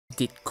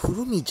Did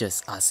Kurumi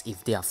just ask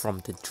if they are from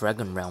the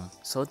Dragon Realm?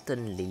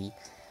 Certainly,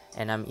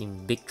 and I'm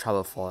in big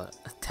trouble for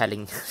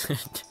telling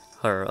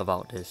her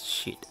about this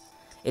shit.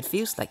 It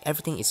feels like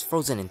everything is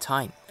frozen in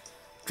time.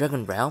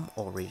 Dragon Realm,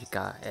 or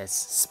Ririka is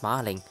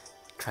smiling,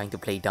 trying to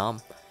play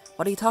dumb.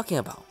 What are you talking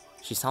about?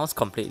 She sounds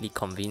completely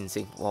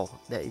convincing. Wow,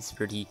 that is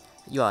really...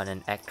 You are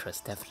an actress,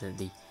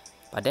 definitely.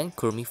 But then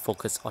Kurumi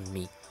focused on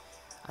me.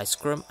 I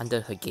squirmed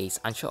under her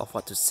gaze, unsure of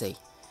what to say.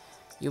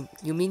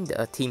 You mean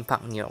the theme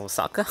park near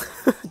Osaka?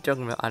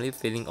 Dragon Realm, are you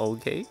feeling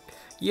okay?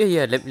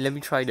 Yeah, let me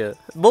try the...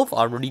 Both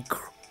are really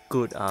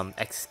good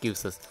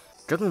excuses.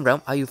 Dragon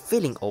Realm, are you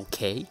feeling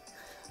okay?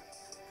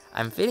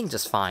 I'm feeling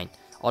just fine,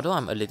 although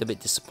I'm a little bit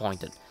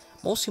disappointed.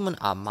 Most humans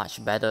are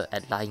much better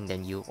at lying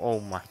than you. Oh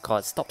my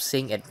god, stop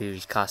saying at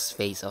Ririka's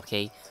face,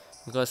 okay?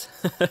 Because...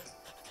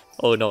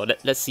 oh no,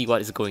 let's see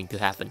what is going to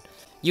happen.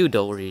 You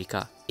though,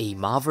 Ririka, a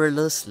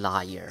marvelous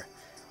liar.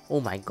 Oh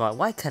my god,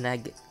 why can't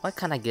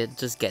I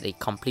just get a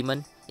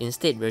compliment?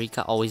 Instead,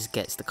 Ririka always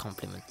gets the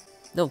compliment.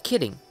 No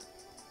kidding.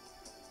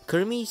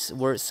 Kurumi's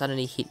words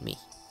suddenly hit me.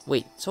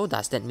 Wait, so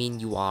does that mean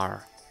you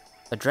are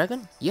a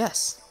dragon?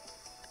 Yes.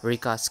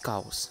 Ririka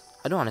scowls.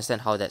 I don't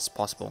understand how that's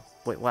possible.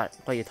 Wait, what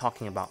are you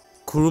talking about?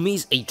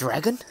 Kurumi's a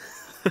dragon?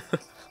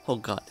 Oh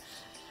god.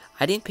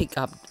 I didn't pick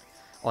up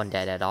on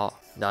that at all,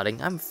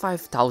 darling. I'm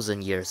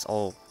 5,000 years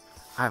old.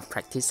 I've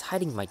practiced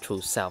hiding my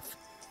true self,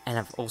 and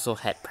I've also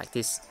had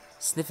practice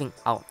sniffing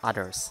out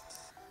others.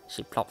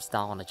 She plops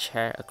down on a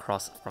chair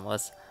across from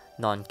us,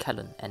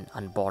 nonchalant and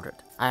unbothered.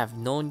 I have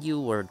known you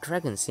were a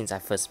dragon since I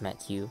first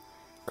met you.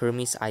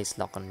 Kurumi's eyes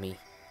lock on me.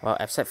 Well,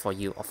 except for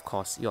you, of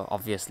course, you're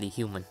obviously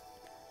human.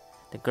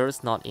 The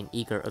girls nod in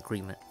eager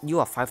agreement. You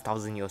are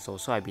 5,000 years old,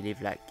 so I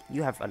believe like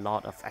you have a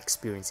lot of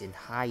experience in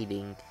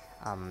hiding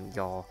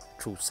your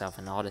true self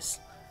and all this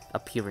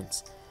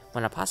appearance.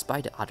 When I passed by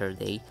the other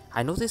day,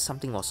 I noticed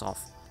something was off.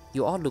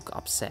 You all look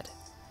upset.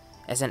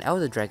 As an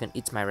elder dragon,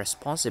 it's my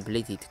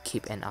responsibility to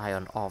keep an eye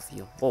on all of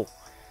you. Oh,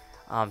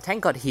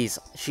 thank God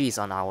she's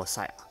on our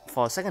side.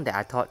 For a second there,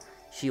 I thought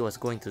she was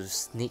going to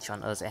snitch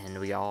on us and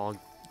we all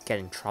get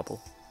in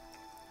trouble.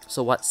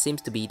 So what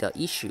seems to be the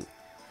issue?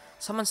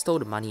 Someone stole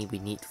the money we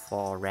need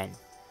for rent.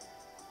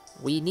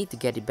 We need to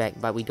get it back,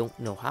 but we don't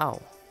know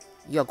how.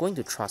 You are going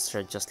to trust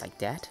her just like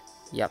that?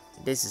 Yep,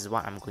 this is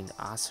what I'm going to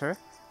ask her.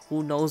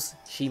 Who knows,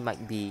 she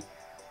might be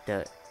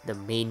the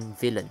main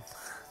villain.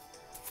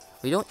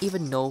 We don't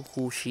even know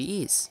who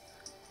she is.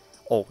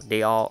 Oh,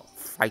 they are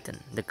frightened.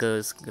 The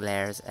girls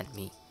glares at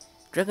me.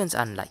 Dragons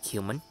aren't like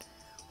human.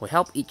 We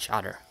help each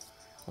other.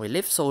 We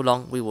live so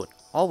long, we would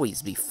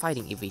always be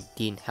fighting if we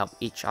didn't help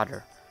each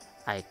other.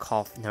 I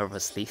cough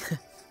nervously.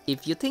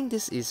 If you think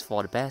this is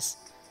for the best,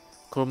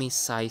 Kurumi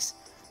sighs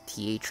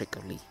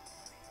theatrically.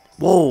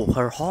 Whoa,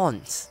 her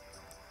horns!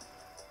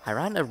 I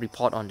ran a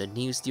report on the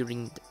news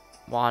during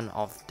one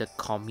of the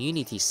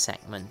community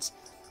segments.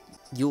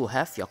 You will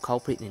have your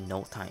culprit in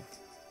no time.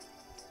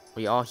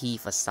 We all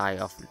heave a sigh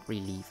of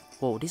relief.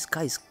 Whoa,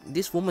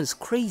 this woman's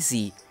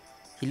crazy.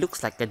 He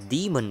looks like a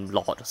demon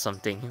lord or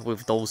something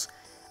with those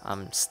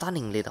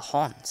stunning little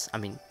horns. I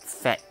mean,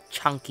 fat,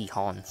 chunky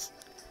horns.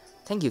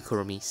 Thank you,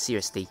 Kurumi,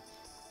 seriously.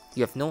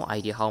 You have no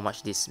idea how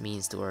much this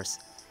means to us.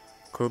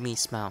 Kurumi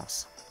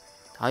smiles.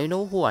 Now you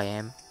know who I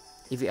am.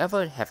 If you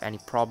ever have any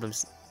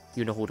problems,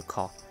 you know who to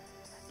call.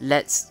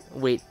 Let's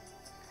wait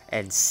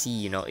and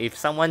see, if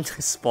someone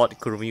spot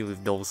Kurumi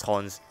with those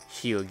horns,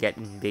 she will get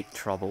in big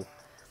trouble.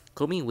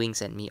 Kurumi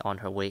winks at me on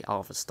her way out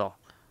of the store.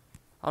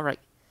 Alright,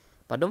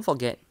 but don't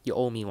forget, you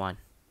owe me one.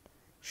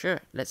 Sure,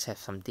 let's have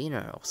some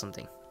dinner or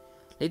something.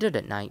 Later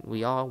that night,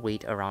 we all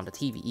wait around the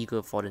TV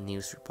eager for the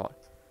news report.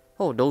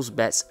 Oh, those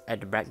beds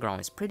at the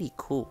background is pretty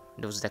cool.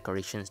 Those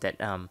decorations that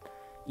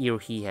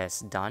Irohi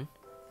has done.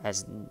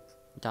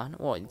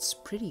 Oh, it's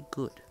pretty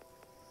good.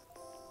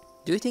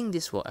 Do you think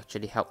this will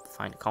actually help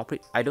find the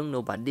culprit? I don't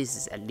know, but this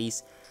is at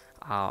least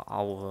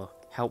our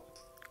help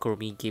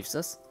Kurumi gives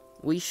us.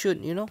 We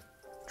should,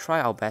 try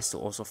our best to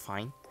also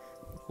find.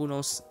 Who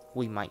knows,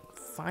 we might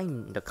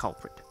find the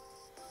culprit.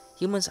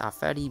 Humans are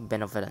fairly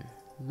benevolent.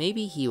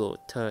 Maybe he will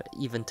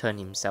even turn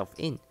himself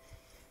in.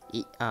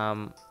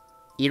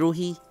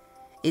 Irohi,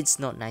 it's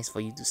not nice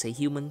for you to say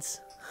humans.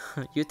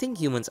 You think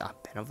humans are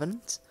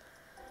benevolent?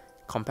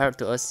 Compared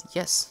to us,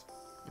 yes.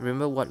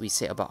 Remember what we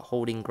said about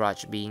holding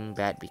grudge being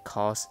bad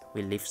because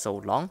we live so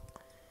long?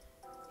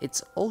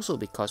 It's also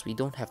because we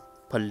don't have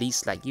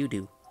police like you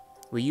do.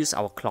 We use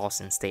our claws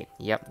instead.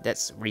 Yep,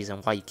 that's the reason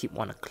why you keep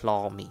wanna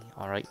claw me,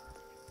 alright?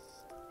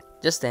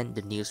 Just then,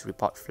 the news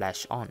report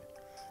flashed on.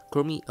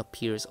 Kurumi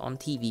appears on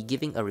TV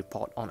giving a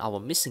report on our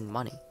missing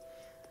money.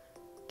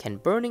 Can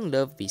Burning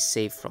Love be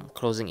saved from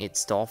closing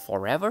its door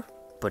forever?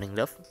 Burning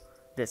Love?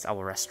 That's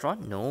our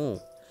restaurant?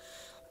 No.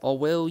 Or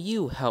will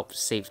you help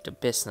save the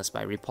business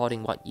by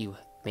reporting what you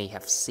may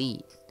have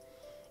seen?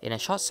 In a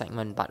short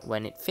segment, but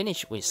when it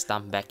finished, we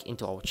slumped back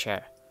into our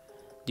chair.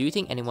 Do you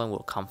think anyone will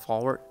come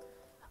forward?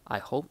 I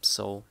hope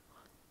so.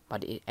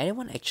 But did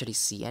anyone actually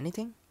see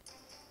anything?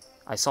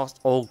 I saw...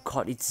 Oh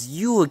god, it's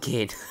you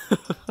again!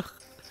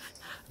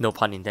 No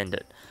pun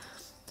intended.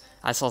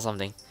 I saw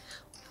something.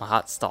 My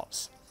heart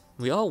stops.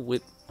 We all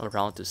whip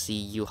around to see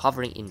you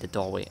hovering in the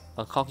doorway,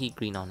 a cocky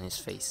grin on his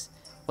face.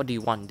 What do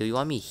you want? Do you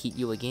want me to hit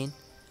you again?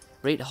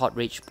 Red hot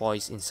rage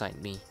boils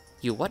inside me.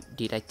 You, what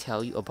did I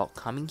tell you about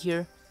coming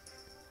here?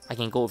 I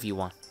can go if you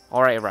want.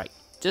 Alright.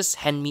 Just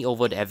hand me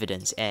over the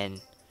evidence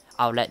and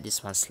I'll let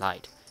this one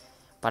slide.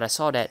 But I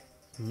saw that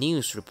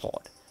news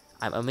report.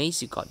 I'm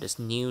amazed you got this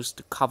news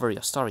to cover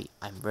your story.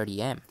 I really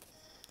am.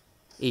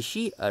 Is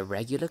she a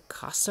regular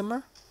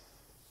customer?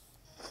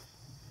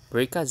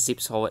 Rika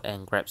zips forward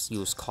and grabs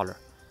Yu's collar.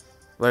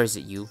 Where is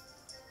it, Yu?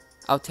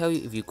 I'll tell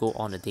you if you go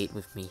on a date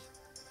with me.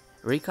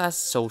 Rika's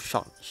so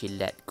shocked she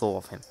let go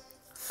of him.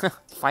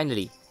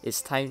 Finally, it's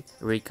time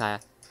Rika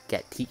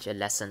teach a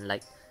lesson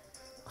like...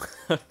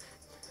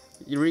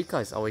 Rika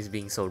is always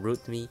being so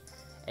rude to me,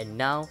 and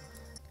now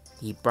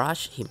he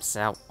brushed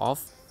himself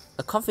off,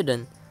 a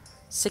confident,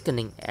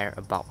 sickening air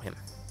about him.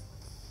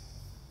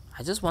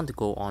 I just want to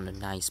go on a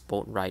nice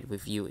boat ride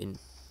with you in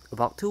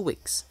about 2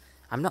 weeks.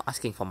 I'm not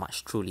asking for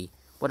much, truly.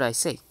 What do I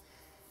say?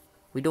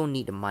 We don't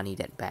need the money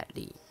that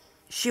badly.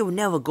 She'll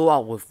never go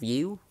out with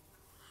you.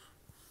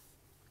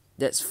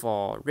 That's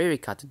for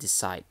Ririka to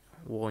decide,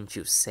 won't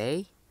you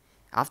say?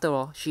 After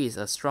all, she is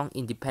a strong,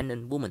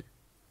 independent woman.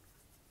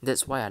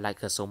 That's why I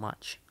like her so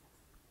much.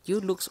 Yu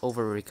looks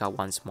over Rika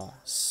once more,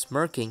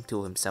 smirking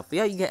to himself.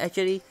 Yeah, you can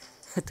actually,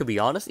 to be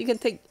honest, you can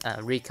take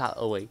Rika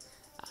away.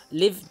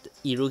 Leave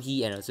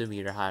Iruhi and also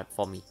Miraha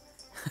for me.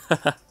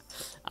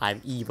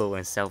 I'm evil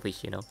and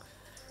selfish, you know.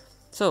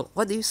 So,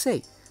 what do you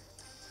say?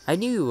 I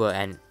knew you were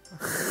an...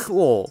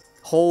 Whoa,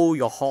 hold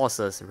your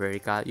horses,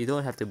 Rika. You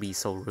don't have to be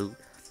so rude.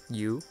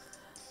 You.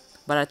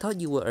 But I thought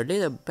you were a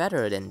little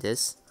better than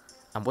this.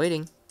 I'm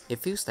waiting. It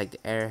feels like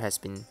the air has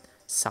been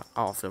sucked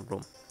out of the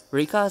room.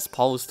 Rika's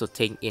paused to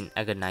think in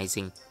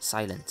agonizing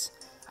silence.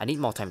 I need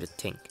more time to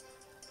think.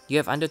 You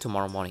have until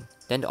tomorrow morning,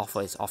 then the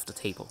offer is off the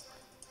table.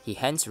 He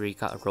hands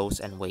Rika a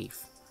rose and wave.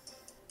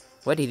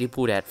 Where did he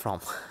pull that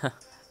from?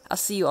 I'll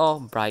see you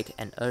all bright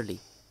and early.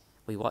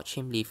 We watch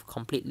him leave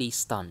completely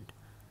stunned.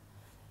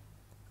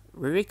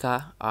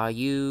 Rika, are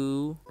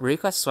you...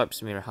 Rika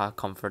swipes Miraha's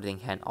comforting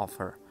hand off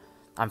her.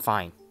 I'm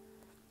fine.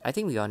 I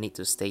think we all need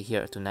to stay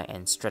here tonight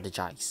and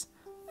strategize.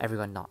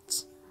 Everyone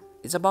nods.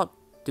 It's about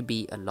to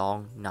be a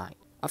long night.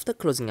 After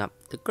closing up,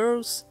 the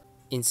girls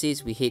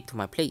insist we head to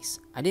my place.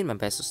 I did my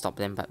best to stop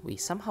them, but we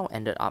somehow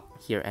ended up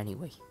here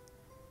anyway.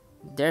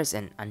 There's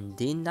an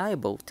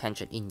undeniable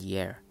tension in the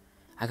air.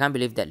 I can't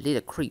believe that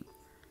little creep.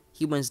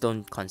 Humans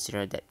don't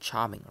consider that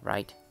charming,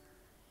 right?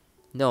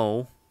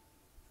 No.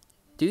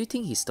 Do you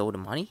think he stole the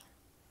money?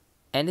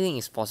 Anything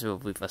is possible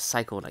with a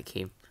psycho like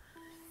him.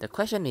 The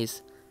question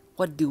is,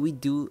 what do we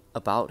do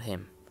about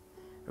him?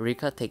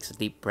 Rika takes a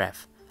deep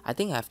breath. I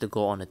think I have to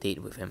go on a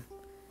date with him.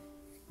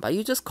 But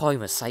you just call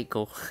him a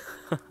psycho.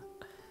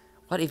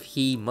 What if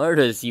he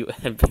murders you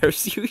and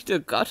buries you in the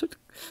garden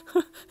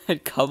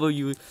and cover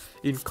you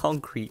in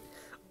concrete?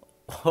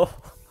 Oh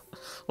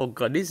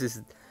god, this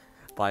is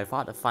by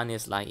far the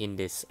funniest line in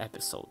this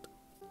episode.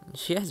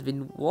 She has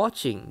been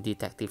watching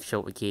detective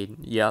show again.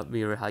 Yeah,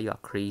 Miraha, you are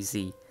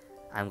crazy.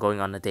 I'm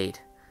going on a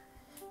date.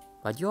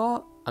 But you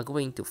are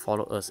going to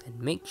follow us and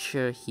make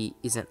sure he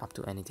isn't up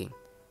to anything.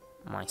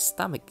 My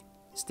stomach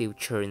still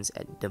churns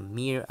at the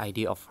mere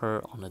idea of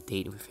her on a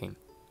date with him.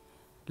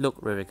 Look,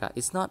 Ririka,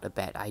 it's not a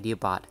bad idea,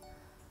 but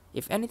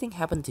if anything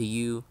happened to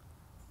you,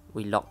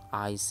 we lock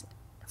eyes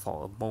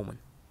for a moment.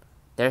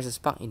 There's a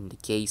spark in the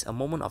gaze, a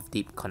moment of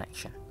deep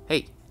connection.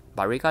 Hey,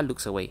 but Rika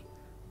looks away,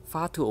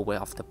 far too aware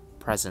of the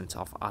presence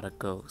of other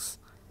girls.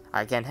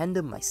 I can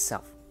handle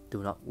myself,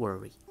 do not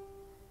worry.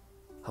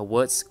 Her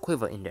words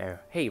quiver in the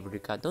air. Hey,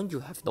 Rika, don't you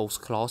have those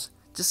claws?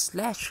 Just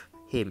slash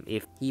him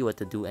if he were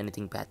to do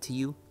anything bad to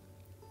you.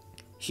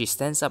 She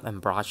stands up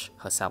and brushes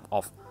herself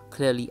off,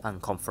 clearly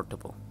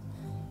uncomfortable.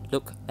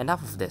 Look,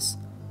 enough of this.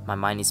 My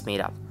mind is made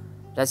up.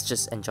 Let's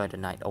just enjoy the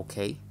night,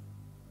 okay?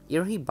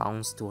 Iruhi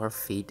bounds to her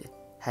feet,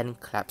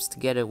 hand claps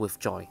together with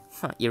joy.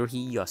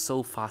 Iruhi, you're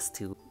so fast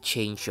to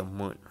change your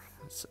mood.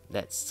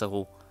 That's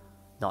so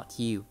not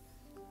you.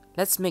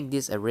 Let's make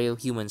this a real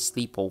human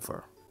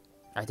sleepover.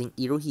 I think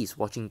Iruhi is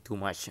watching too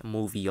much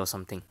movie or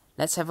something.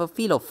 Let's have a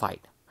pillow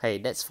fight. Hey,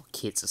 that's for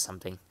kids or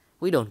something.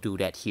 We don't do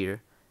that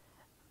here.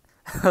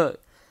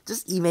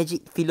 Just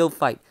imagine pillow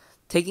fight.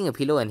 Taking a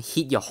pillow and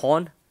hit your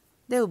horn.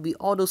 There will be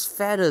all those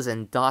feathers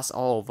and dust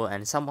all over,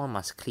 and someone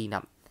must clean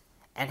up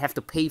and have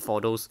to pay for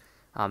those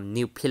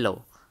new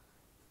pillow.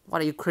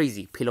 What, are you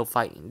crazy? Pillow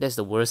fight? That's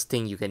the worst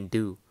thing you can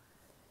do.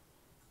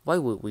 Why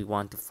would we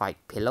want to fight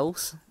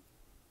pillows?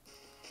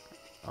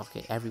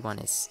 Okay, everyone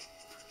is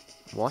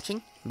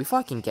watching. Before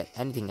I can get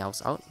anything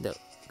else out, the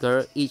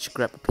girl each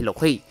grab a pillow.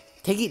 Hey,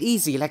 take it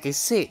easy, like I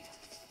said.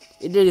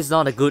 It is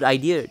not a good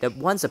idea that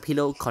once a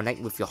pillow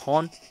connect with your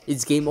horn,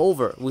 it's game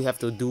over. We have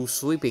to do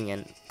sweeping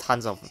and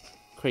tons of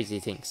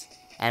crazy things,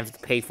 and have to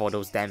pay for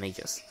those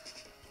damages.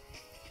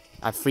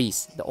 I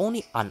freeze, the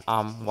only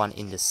unarmed one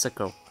in the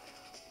circle.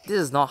 This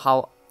is not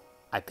how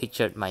I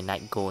pictured my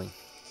night going.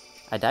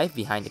 I dive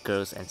behind the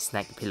girls and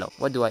snag the pillow.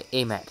 What do I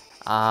aim at?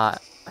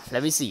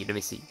 Let me see.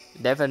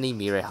 Definitely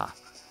Miraha.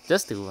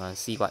 Just to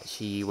see what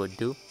she would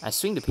do, I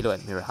swing the pillow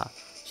at Miraha.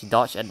 She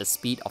dodged at the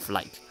speed of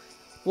light.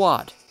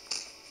 What?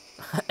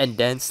 And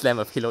then slam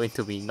a pillow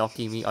into me,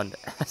 knocking me on the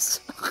ass.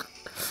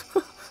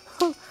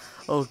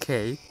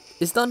 Okay.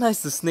 It's not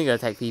nice to sneak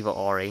attack people,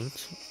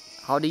 Orange.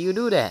 How do you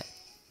do that?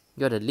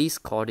 You're the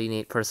least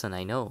coordinated person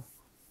I know.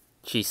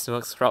 She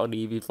smirks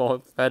proudly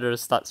before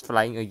feathers starts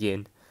flying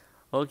again.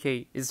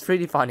 Okay, it's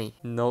pretty funny,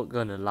 not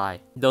gonna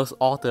lie. Those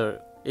author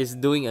is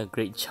doing a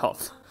great job.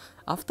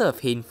 After a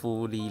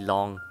painfully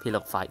long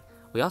pillow fight,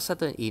 we all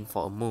settled in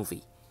for a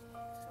movie.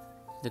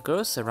 The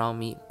girls around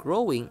me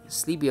growing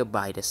sleepier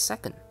by the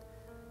second.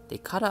 They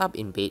cuddle up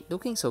in bed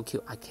looking so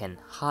cute I can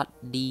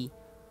hardly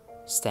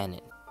stand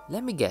it.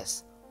 Let me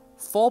guess,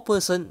 4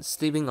 persons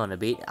sleeping on a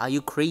bed, are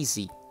you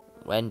crazy?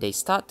 When they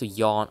start to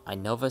yawn, I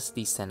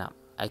nervously stand up.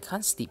 I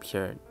can't sleep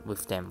here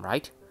with them,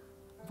 right?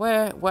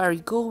 Where are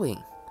you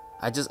going?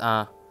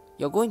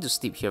 You're going to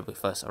sleep here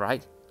with us,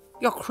 alright?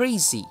 You're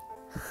crazy!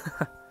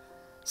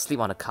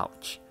 Sleep on the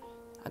couch.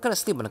 I gotta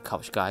sleep on the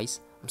couch,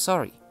 guys. I'm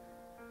sorry.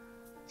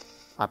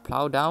 I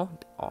plow down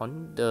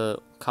on the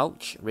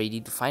couch, ready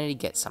to finally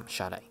get some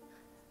shut-eye.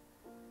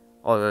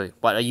 Oh, wait,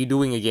 what are you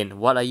doing again?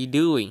 What are you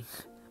doing?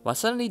 But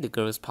suddenly the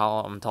girls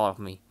pile on top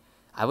of me.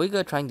 I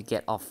wiggle trying to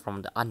get off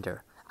from the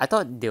under. I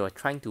thought they were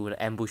trying to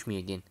ambush me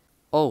again.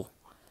 Oh,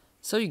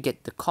 so you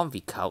get the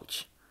comfy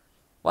couch.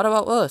 What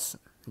about us?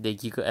 They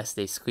giggle as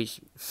they squish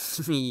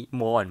me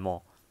more and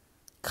more.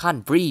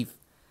 Can't breathe.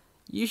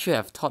 You should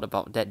have thought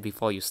about that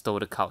before you stole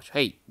the couch.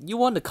 Hey, you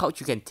want the couch,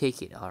 you can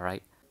take it,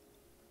 alright?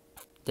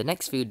 The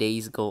next few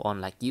days go on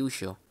like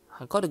usual.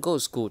 I gotta go to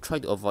school, try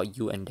to avoid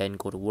you and then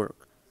go to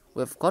work.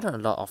 We've gotten a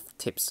lot of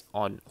tips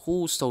on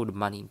who stole the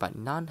money, but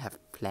none have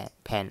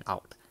panned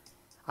out.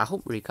 I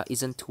hope Rika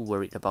isn't too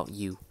worried about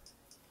you.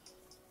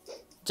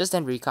 Just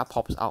then Rika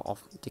pops out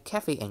of the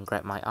cafe and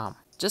grabs my arm.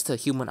 Just the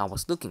human I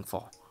was looking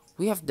for.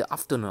 We have the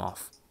afternoon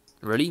off.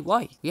 Really?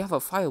 Why? We have a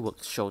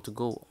fireworks show to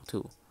go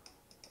to.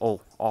 Oh,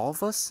 all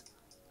of us?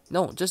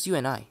 No, just you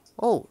and I.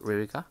 Oh,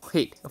 Rika.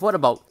 Wait, what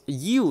about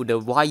you?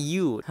 Why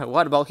you?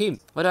 What about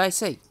him? What did I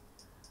say?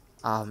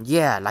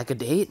 Yeah, like a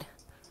date?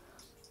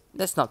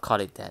 Let's not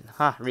call it that.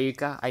 Huh,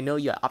 Rika, I know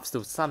you're up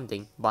to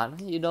something, but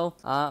you know,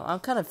 I'm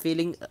kind of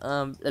feeling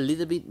a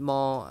little bit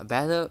more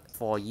better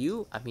for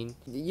you. I mean,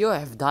 you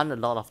have done a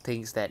lot of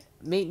things that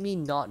made me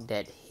not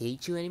that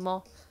hate you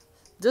anymore.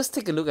 Just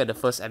take a look at the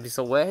first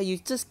episode where you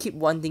just keep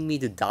wanting me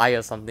to die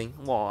or something.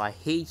 Wow, I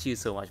hate you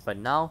so much, but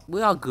now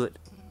we are good.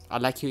 I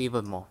like you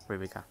even more,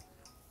 Rebecca.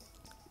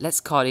 Let's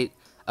call it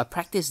a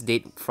practice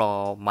date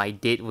for my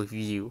date with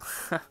you.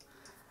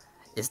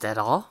 Is that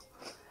all?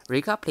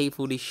 Rika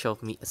playfully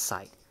shoved me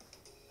aside.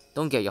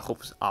 Don't get your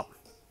hopes up.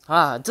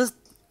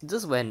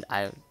 Just when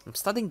I'm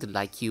starting to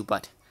like you,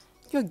 but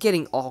you're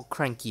getting all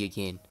cranky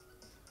again.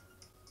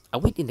 I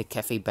wait in the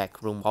cafe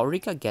back room while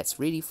Rika gets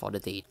ready for the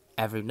date.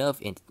 Every nerve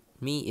in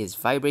me is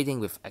vibrating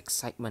with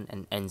excitement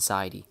and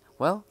anxiety.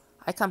 Well,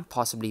 I can't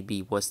possibly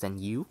be worse than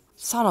you.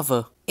 Son of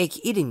a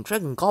egg-eating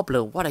dragon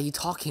gobbler, what are you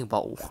talking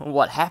about?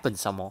 What happened,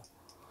 Samo?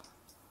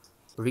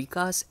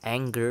 Rika's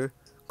anger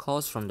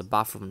calls from the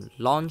bathroom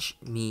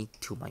launched me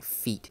to my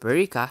feet.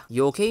 Rika,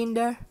 you okay in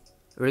there?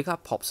 Rika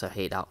pops her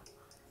head out.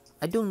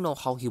 I don't know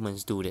how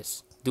humans do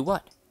this. Do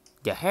what?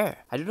 Their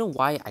hair. I don't know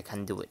why I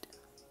can't do it.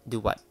 Do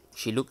what?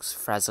 She looks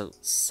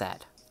frazzled,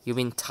 sad. You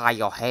mean tie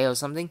your hair or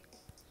something?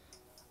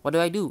 What do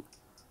I do?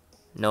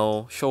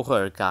 No, show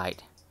her a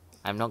guide.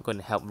 I'm not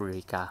gonna help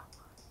Rika.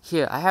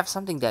 Here, I have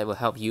something that will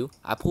help you.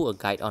 I pull a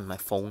guide on my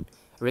phone.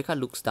 Rika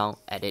looks down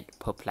at it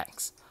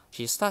perplexed.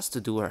 She starts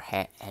to do her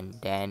hair and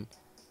then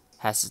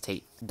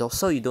hesitate.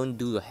 So you don't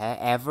do your hair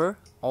ever?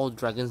 All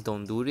dragons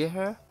don't do their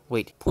hair?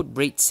 Wait, put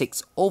braid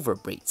 6 over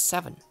braid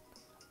 7.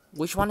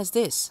 Which one is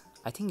this?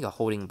 I think you're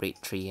holding braid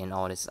 3 and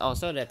all this. Oh,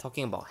 so they're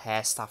talking about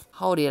hair stuff.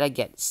 How did I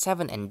get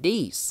 7 and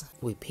these?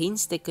 We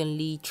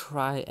painstakingly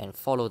try and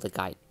follow the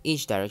guide,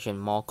 each direction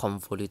more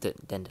convoluted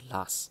than the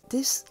last.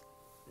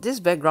 This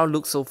background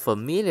looks so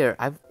familiar.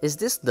 Is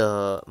this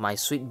the My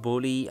Sweet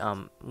Bully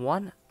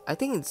one? I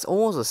think it's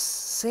almost the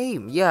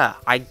same. Yeah,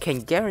 I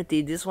can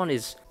guarantee this one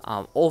is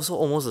also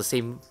almost the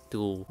same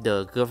to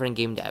the girlfriend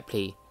game that I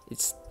play.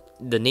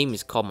 The name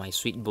is called My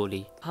Sweet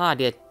Bully.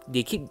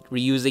 They keep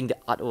reusing the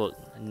artwork.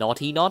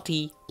 Naughty,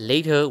 naughty.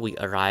 Later, we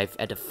arrive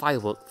at the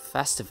firework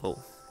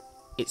festival.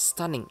 It's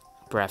stunning,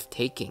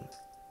 breathtaking.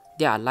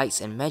 There are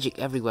lights and magic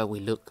everywhere we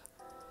look.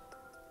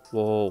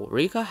 Whoa,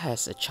 Rika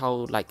has a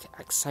childlike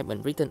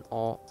excitement written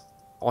all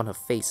on her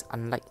face,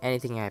 unlike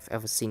anything I have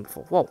ever seen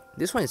before. Whoa,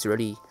 this one is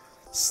really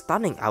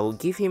stunning. I will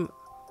give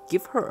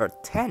her a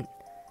 10.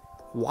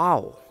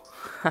 Wow.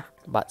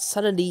 But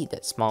suddenly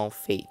that smile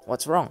fades.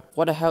 What's wrong?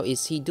 What the hell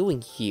is he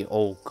doing here?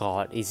 Oh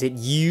god, is it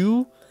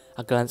you?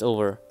 I glance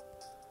over.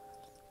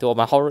 To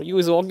my horror, you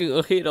is walking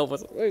ahead of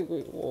us. Wait,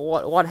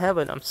 what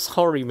happened? I'm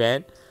sorry,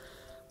 man.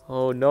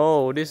 Oh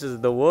no, this is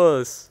the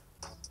worst.